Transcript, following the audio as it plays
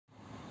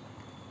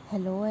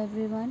Hello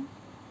everyone,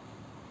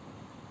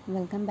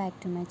 welcome back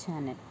to my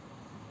channel.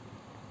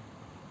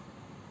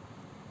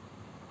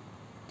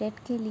 TET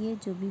के लिए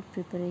जो भी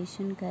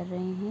प्रिपरेशन कर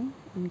रहे हैं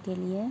उनके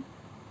लिए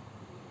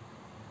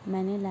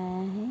मैंने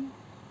लाया है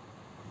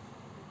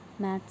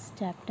maths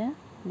chapter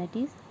that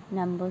is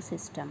number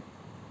system.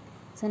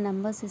 So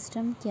number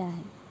system क्या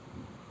है?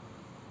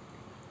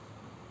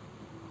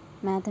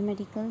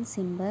 Mathematical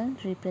symbol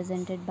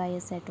represented by a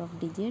set of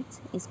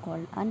digits is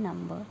called a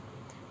number.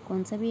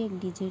 कौन सा भी एक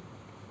डिजिट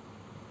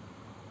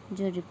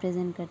जो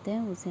रिप्रेजेंट करते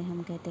हैं उसे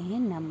हम कहते हैं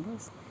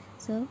numbers.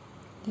 So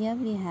here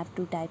we have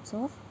two types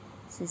of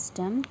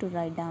system to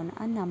write down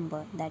a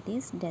number, that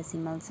is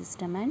decimal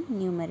system and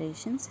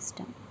numeration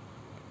system.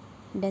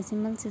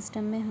 Decimal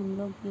system में हम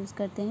लोग यूज़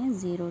करते हैं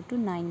 0 to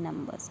 9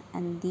 numbers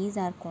and these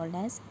are called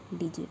as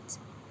digits.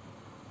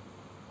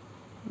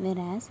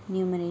 whereas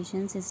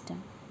numeration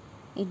system,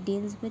 it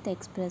deals with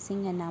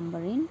expressing a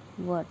number in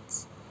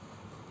words.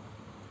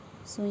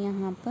 So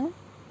यहाँ पर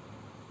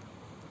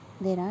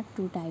there are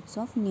two types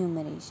of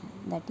numeration,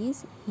 that is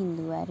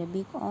Hindu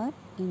Arabic or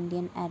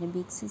Indian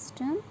Arabic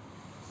system,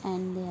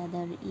 and the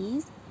other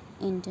is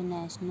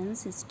international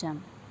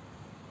system.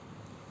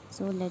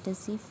 So let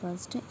us see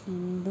first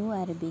Hindu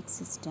Arabic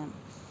system.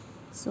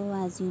 So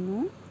as you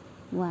know,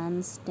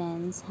 ones,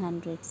 tens,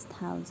 hundreds,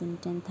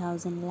 thousand,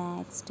 10,000,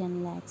 lakhs, 10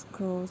 lakhs,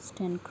 crores,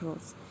 10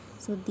 crores.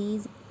 So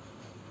these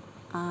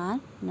are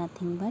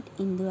nothing but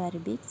Hindu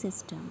Arabic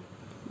system,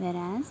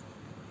 whereas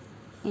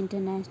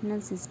international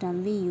system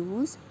we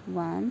use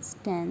ones,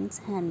 tens,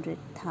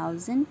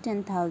 100,000,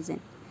 10,000,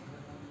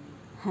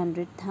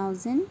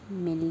 100,000,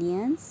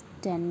 millions,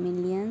 10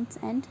 millions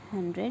and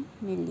 100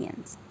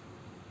 millions.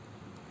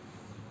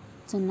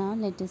 So now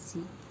let us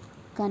see.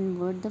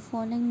 Convert the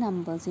following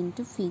numbers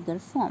into figure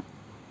form.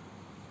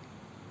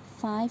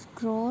 5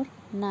 crore,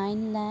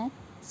 9 lakh,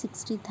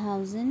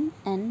 60,000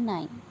 and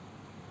 9.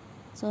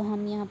 So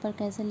हम यहाँ पर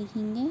कैसे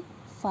लिखेंगे?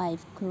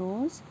 5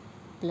 crores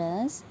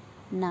plus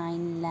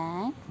 9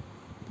 lakh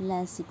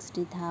plus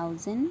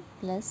 60,000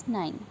 plus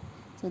 9.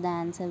 So the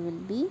answer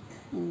will be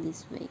in this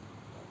way.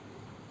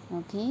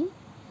 Okay,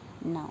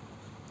 now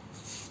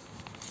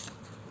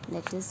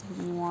let us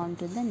move on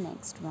to the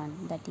next one,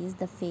 that is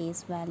the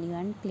face value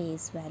and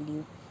place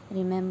value.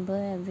 Remember,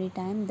 every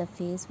time the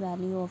face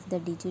value of the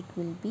digit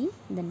will be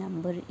the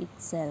number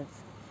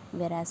itself,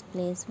 whereas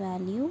place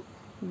value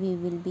we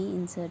will be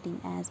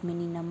inserting as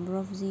many number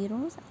of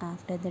zeros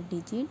after the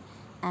digit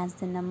as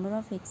the number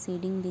of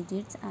exceeding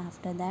digits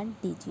after that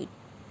digit.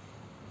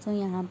 So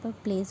यहाँ पर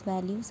place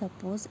value,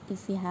 suppose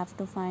if we have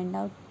to find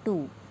out 2,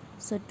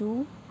 so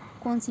 2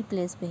 कौन सी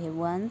place पे है?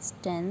 ones,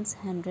 tens,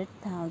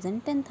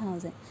 100,000,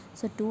 10,000.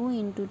 So 2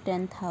 into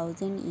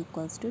 10,000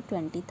 equals to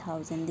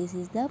 20,000. This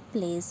is the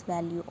place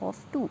value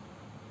of 2,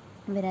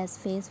 whereas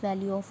face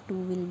value of 2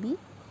 will be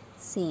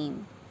same.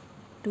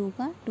 2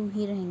 का 2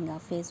 ही रहेगा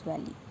face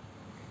value.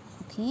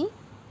 Okay,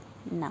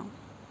 now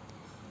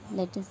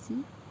let us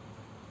see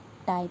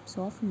types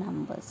of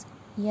numbers.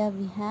 Here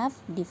we have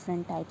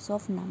different types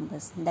of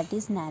numbers, that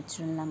is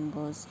natural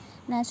numbers.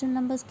 Natural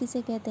numbers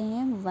किसे कहते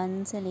हैं?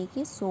 1 से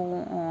लेके so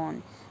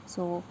on,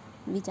 so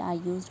which are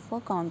used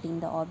for counting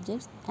the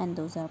objects and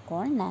those are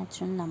called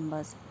natural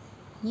numbers.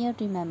 Here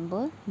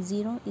remember,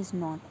 0 is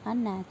not a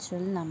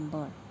natural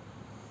number.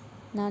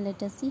 Now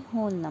let us see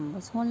whole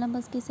numbers. Whole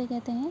numbers किसे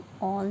कहते हैं?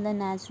 All the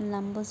natural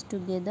numbers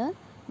together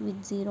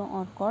with 0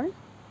 are called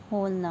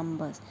whole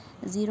numbers,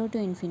 0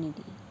 to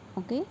infinity.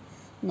 Okay,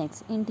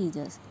 next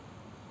integers.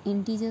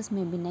 Integers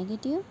may be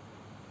negative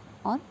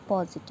or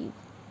positive.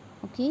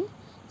 Okay,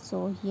 so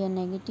here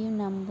negative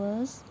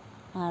numbers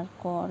are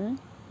called,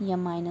 here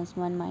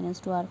 -1,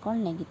 -2 are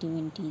called negative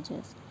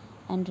integers.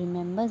 And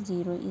remember,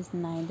 0 is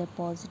neither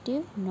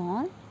positive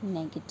nor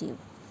negative.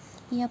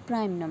 Here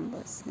prime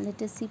numbers.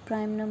 Let us see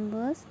prime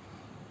numbers.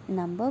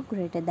 Number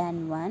greater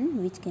than 1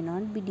 which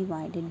cannot be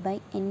divided by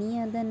any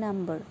other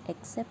number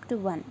except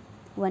 1.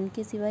 1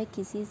 के सिवाय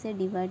किसी से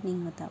divide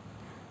नहीं होता,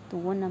 तो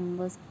वो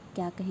numbers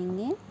क्या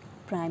कहेंगे?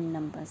 Prime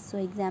numbers. So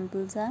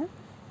examples are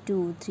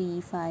 2,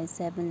 3, 5,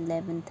 7,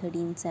 11,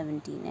 13,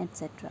 17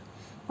 etcetera.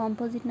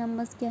 Composite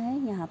numbers क्या है?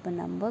 यहाँ पर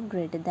number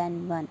greater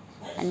than 1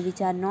 and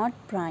which are not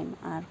prime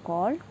R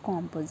called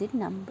composite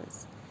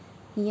numbers.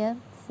 Here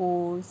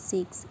 4,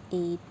 6,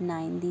 8,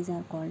 9 these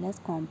are called as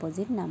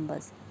composite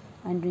numbers.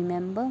 And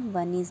remember,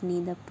 1 is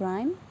neither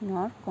prime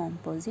nor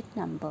composite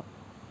number.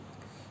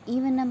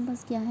 Even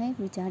numbers क्या है?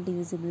 Which are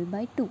divisible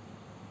by 2.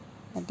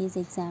 That is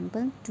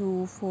example 2,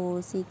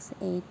 4, 6,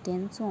 8,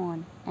 10 so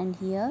on. And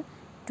here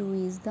 2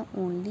 is the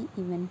only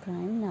even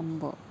prime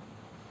number.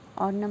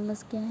 Odd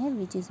numbers क्या है?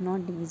 Which is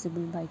not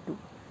divisible by 2.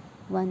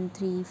 1,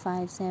 3,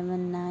 5,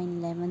 7, 9,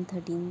 11,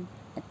 13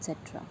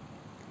 etc.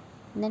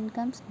 Then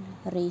comes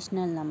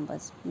rational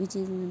numbers, which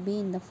will be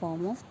in the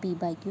form of p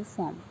by q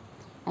form,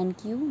 and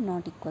q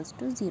not equals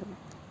to 0.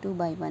 2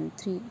 by 1,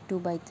 3, 2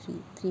 by 3,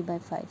 3 by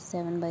 5,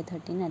 7 by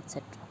 13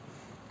 etc.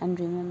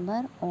 And remember,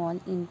 all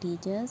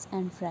integers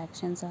and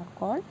fractions are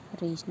called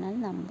rational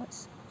numbers.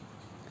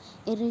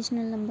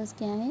 Irrational numbers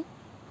क्या है?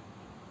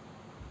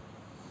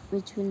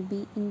 which will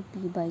be in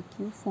P by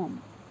Q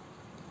form,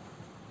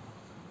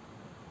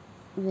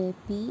 where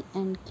P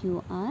and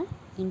Q are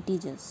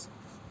integers.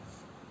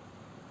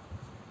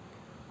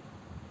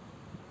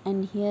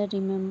 And here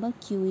remember,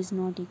 Q is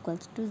not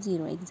equals to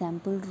 0.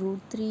 Example, root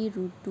 3,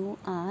 root 2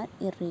 are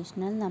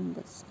irrational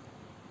numbers.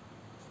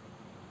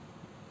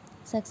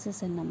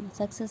 Successor number.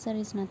 Successor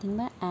is nothing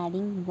but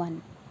adding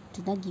 1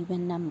 to the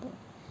given number.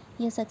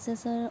 Here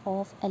successor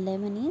of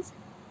 11 is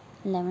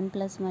 11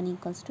 plus 1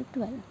 equals to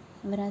 12.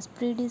 Whereas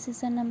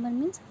predecessor number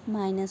means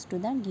minus to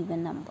the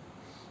given number.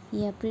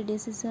 Here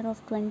predecessor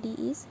of 20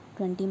 is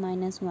 20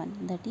 minus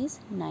 1, that is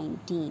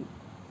 19.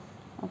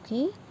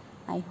 Okay,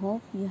 I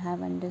hope you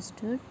have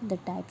understood the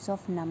types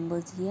of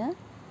numbers here.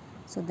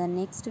 So the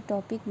next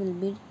topic will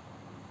be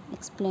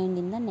explained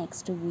in the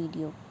next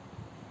video.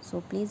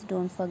 So please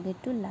don't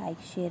forget to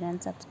like, share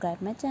and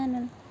subscribe my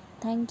channel.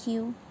 Thank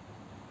you.